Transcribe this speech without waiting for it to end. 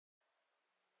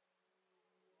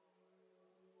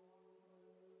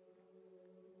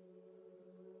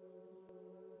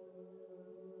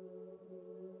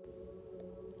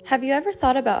Have you ever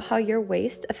thought about how your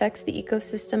waste affects the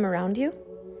ecosystem around you?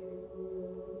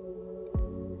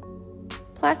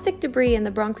 Plastic debris in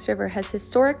the Bronx River has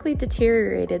historically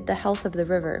deteriorated the health of the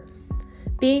river.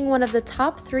 Being one of the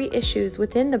top 3 issues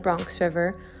within the Bronx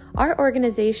River, our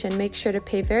organization makes sure to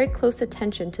pay very close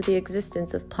attention to the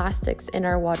existence of plastics in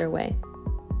our waterway.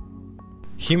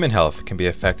 Human health can be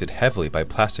affected heavily by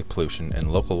plastic pollution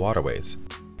in local waterways,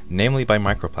 namely by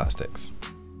microplastics.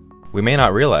 We may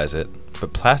not realize it,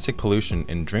 but plastic pollution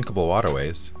in drinkable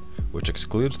waterways, which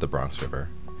excludes the Bronx River,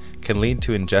 can lead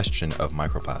to ingestion of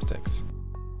microplastics.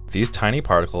 These tiny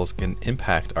particles can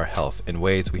impact our health in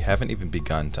ways we haven't even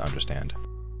begun to understand.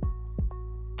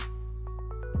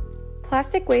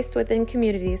 Plastic waste within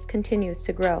communities continues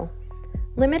to grow.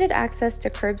 Limited access to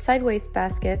curbside waste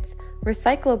baskets,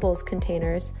 recyclables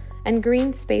containers, and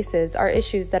green spaces are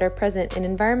issues that are present in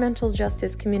environmental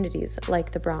justice communities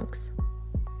like the Bronx.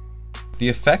 The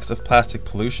effects of plastic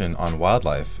pollution on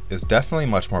wildlife is definitely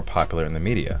much more popular in the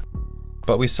media,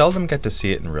 but we seldom get to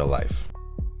see it in real life.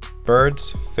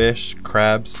 Birds, fish,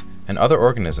 crabs, and other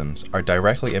organisms are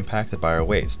directly impacted by our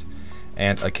waste,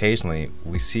 and occasionally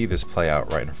we see this play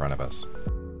out right in front of us.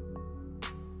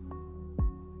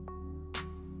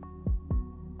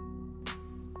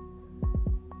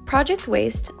 Project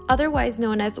Waste, otherwise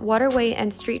known as waterway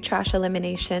and street trash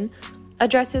elimination,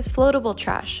 addresses floatable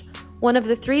trash, one of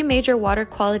the 3 major water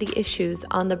quality issues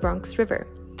on the Bronx River.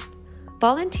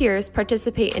 Volunteers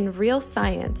participate in real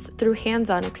science through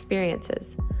hands-on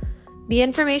experiences. The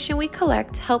information we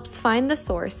collect helps find the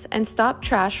source and stop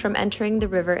trash from entering the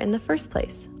river in the first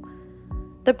place.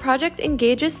 The project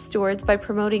engages stewards by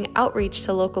promoting outreach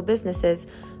to local businesses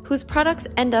whose products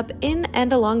end up in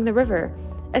and along the river,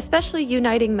 especially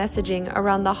uniting messaging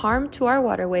around the harm to our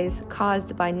waterways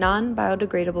caused by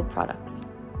non-biodegradable products.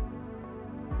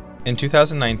 In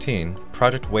 2019,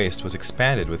 Project Waste was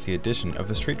expanded with the addition of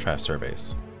the street trash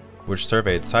surveys, which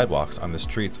surveyed sidewalks on the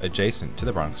streets adjacent to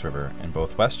the Bronx River in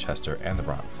both Westchester and the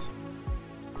Bronx.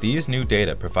 These new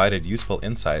data provided useful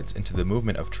insights into the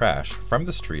movement of trash from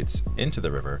the streets into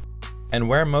the river and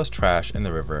where most trash in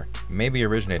the river may be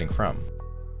originating from.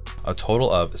 A total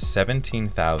of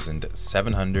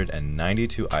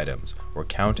 17,792 items were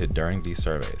counted during these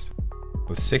surveys,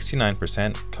 with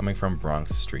 69% coming from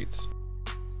Bronx streets.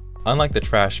 Unlike the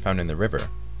trash found in the river,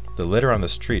 the litter on the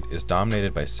street is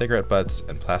dominated by cigarette butts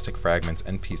and plastic fragments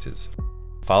and pieces,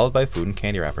 followed by food and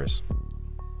candy wrappers.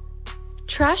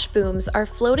 Trash booms are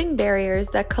floating barriers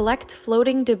that collect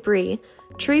floating debris,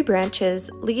 tree branches,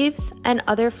 leaves, and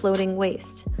other floating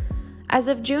waste. As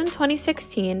of June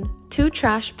 2016, 2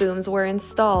 trash booms were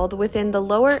installed within the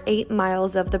lower 8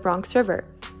 miles of the Bronx River,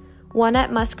 one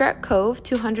at Muskrat Cove,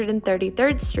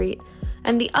 233rd Street,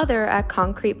 and the other at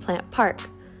Concrete Plant Park.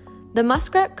 The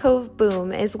Muskrat Cove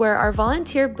boom is where our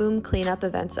volunteer boom cleanup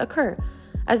events occur,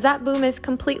 as that boom is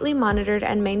completely monitored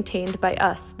and maintained by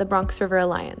us, the Bronx River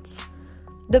Alliance.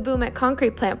 The boom at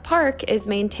Concrete Plant Park is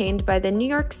maintained by the New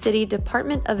York City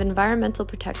Department of Environmental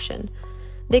Protection.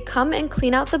 They come and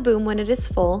clean out the boom when it is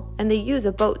full, and they use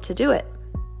a boat to do it.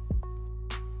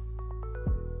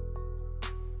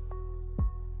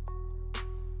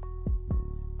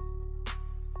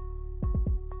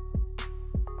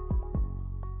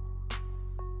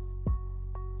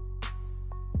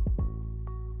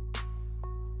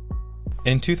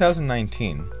 In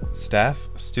 2019, staff,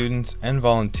 students, and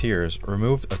volunteers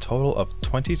removed a total of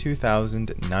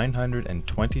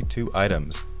 22,922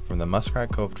 items from the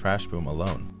Muskrat Cove trash boom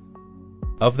alone.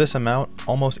 Of this amount,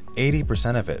 almost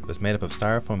 80% of it was made up of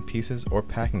styrofoam pieces or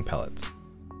packing pellets.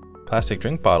 Plastic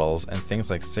drink bottles and things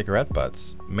like cigarette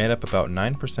butts made up about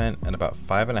 9% and about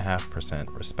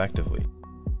 5.5% respectively.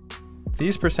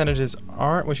 These percentages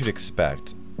aren't what you'd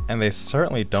expect, and they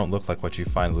certainly don't look like what you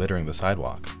find littering the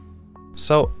sidewalk.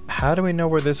 So, how do we know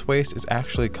where this waste is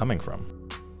actually coming from?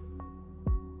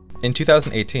 In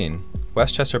 2018,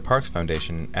 Westchester Parks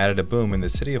Foundation added a boom in the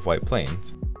city of White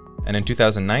Plains, and in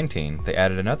 2019, they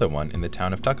added another one in the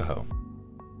town of Tuckahoe.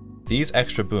 These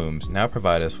extra booms now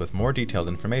provide us with more detailed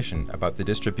information about the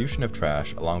distribution of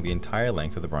trash along the entire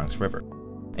length of the Bronx River,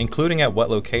 including at what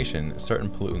location certain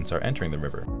pollutants are entering the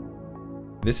river.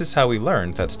 This is how we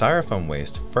learned that styrofoam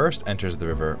waste first enters the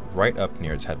river right up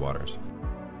near its headwaters.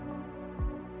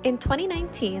 In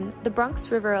 2019, the Bronx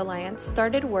River Alliance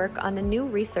started work on a new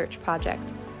research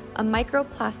project, a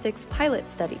microplastics pilot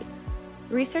study.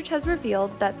 Research has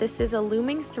revealed that this is a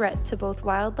looming threat to both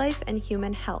wildlife and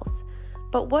human health.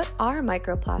 But what are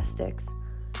microplastics?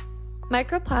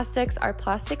 Microplastics are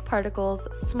plastic particles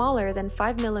smaller than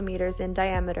 5 millimeters in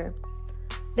diameter.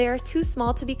 They are too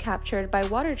small to be captured by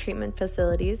water treatment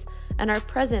facilities and are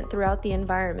present throughout the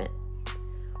environment.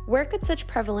 Where could such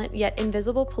prevalent yet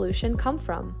invisible pollution come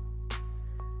from?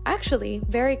 Actually,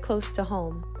 very close to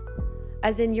home,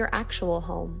 as in your actual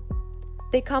home.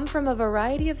 They come from a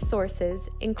variety of sources,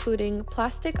 including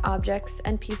plastic objects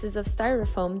and pieces of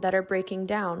styrofoam that are breaking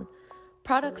down,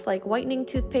 products like whitening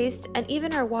toothpaste, and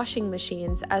even our washing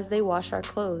machines as they wash our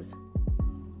clothes.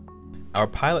 Our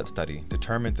pilot study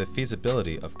determined the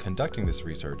feasibility of conducting this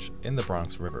research in the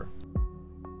Bronx River.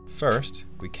 First,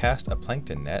 we cast a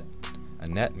plankton net, a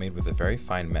net made with a very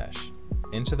fine mesh,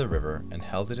 into the river and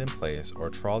held it in place or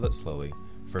trawled it slowly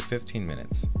for 15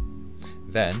 minutes.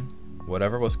 Then,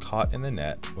 whatever was caught in the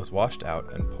net was washed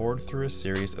out and poured through a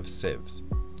series of sieves,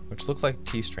 which look like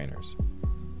tea strainers,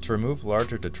 to remove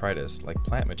larger detritus like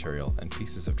plant material and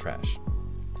pieces of trash.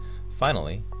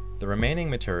 Finally, the remaining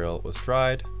material was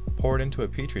dried, poured into a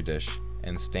petri dish,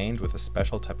 and stained with a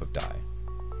special type of dye.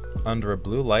 Under a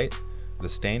blue light, the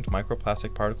stained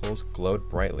microplastic particles glowed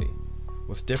brightly,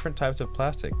 with different types of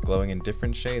plastic glowing in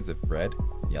different shades of red,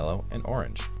 yellow, and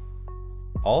orange.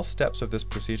 All steps of this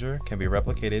procedure can be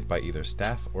replicated by either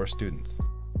staff or students,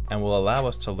 and will allow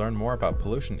us to learn more about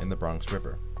pollution in the Bronx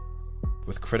River.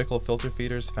 With critical filter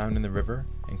feeders found in the river,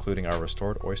 including our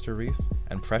restored oyster reef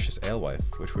and precious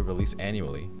alewife, which we release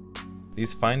annually,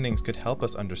 these findings could help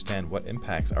us understand what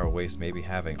impacts our waste may be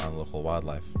having on local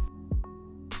wildlife.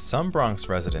 Some Bronx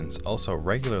residents also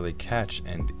regularly catch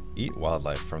and eat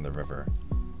wildlife from the river,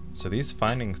 so these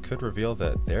findings could reveal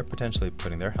that they're potentially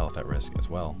putting their health at risk as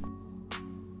well.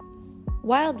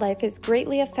 Wildlife is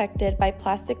greatly affected by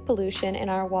plastic pollution in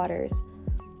our waters.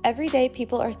 Every day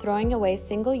people are throwing away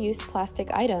single-use plastic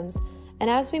items, and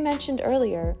as we mentioned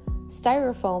earlier,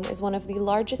 styrofoam is one of the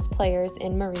largest players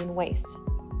in marine waste.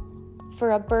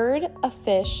 For a bird, a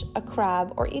fish, a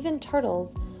crab, or even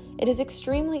turtles, it is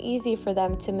extremely easy for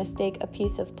them to mistake a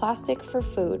piece of plastic for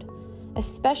food,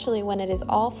 especially when it is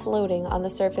all floating on the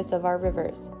surface of our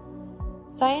rivers.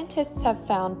 Scientists have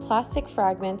found plastic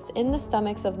fragments in the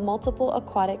stomachs of multiple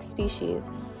aquatic species,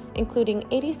 including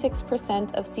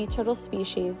 86% of sea turtle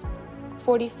species,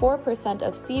 44%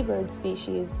 of seabird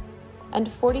species, and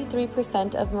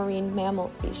 43% of marine mammal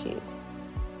species.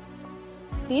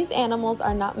 These animals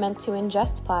are not meant to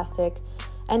ingest plastic,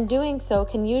 and doing so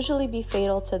can usually be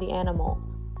fatal to the animal.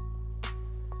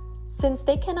 Since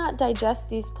they cannot digest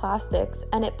these plastics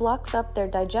and it blocks up their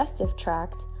digestive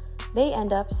tract, they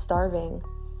end up starving.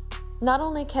 Not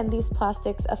only can these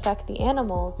plastics affect the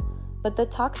animals, but the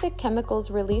toxic chemicals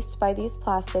released by these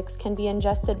plastics can be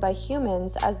ingested by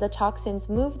humans as the toxins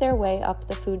move their way up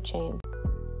the food chain.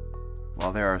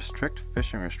 While there are strict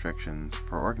fishing restrictions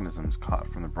for organisms caught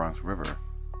from the Bronx River,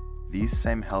 these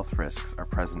same health risks are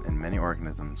present in many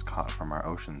organisms caught from our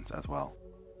oceans as well.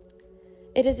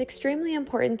 It is extremely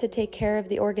important to take care of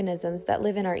the organisms that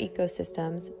live in our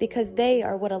ecosystems because they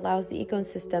are what allows the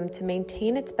ecosystem to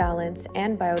maintain its balance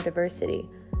and biodiversity.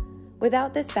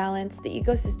 Without this balance, the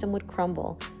ecosystem would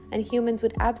crumble, and humans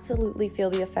would absolutely feel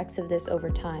the effects of this over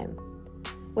time.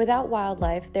 Without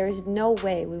wildlife, there is no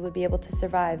way we would be able to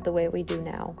survive the way we do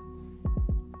now.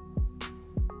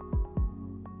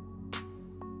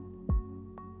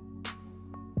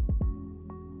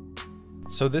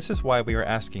 So this is why we are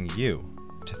asking you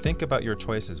to think about your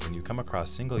choices when you come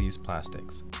across single-use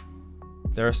plastics.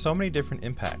 There are so many different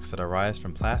impacts that arise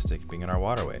from plastic being in our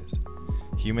waterways.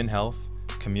 Human health,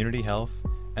 community health,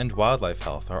 and wildlife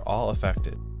health are all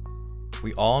affected.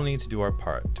 We all need to do our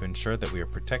part to ensure that we are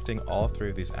protecting all three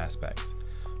of these aspects,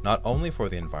 not only for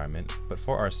the environment, but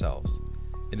for ourselves.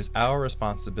 It is our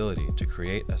responsibility to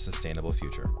create a sustainable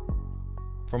future.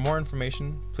 For more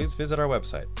information, please visit our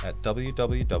website at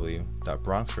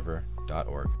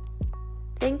www.bronxriver.org.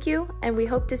 Thank you, and we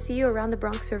hope to see you around the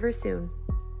Bronx River soon.